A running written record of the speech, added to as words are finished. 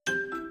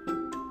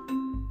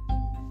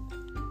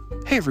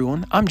Hey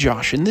everyone, I'm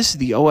Josh, and this is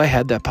the Oh I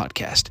Had That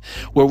podcast,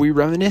 where we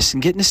reminisce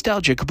and get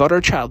nostalgic about our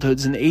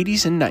childhoods in the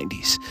 80s and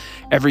 90s.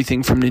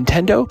 Everything from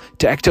Nintendo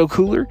to Ecto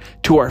Cooler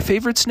to our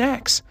favorite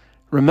snacks.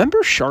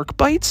 Remember Shark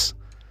Bites?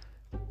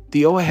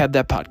 The Oh I Had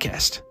That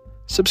podcast.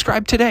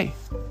 Subscribe today.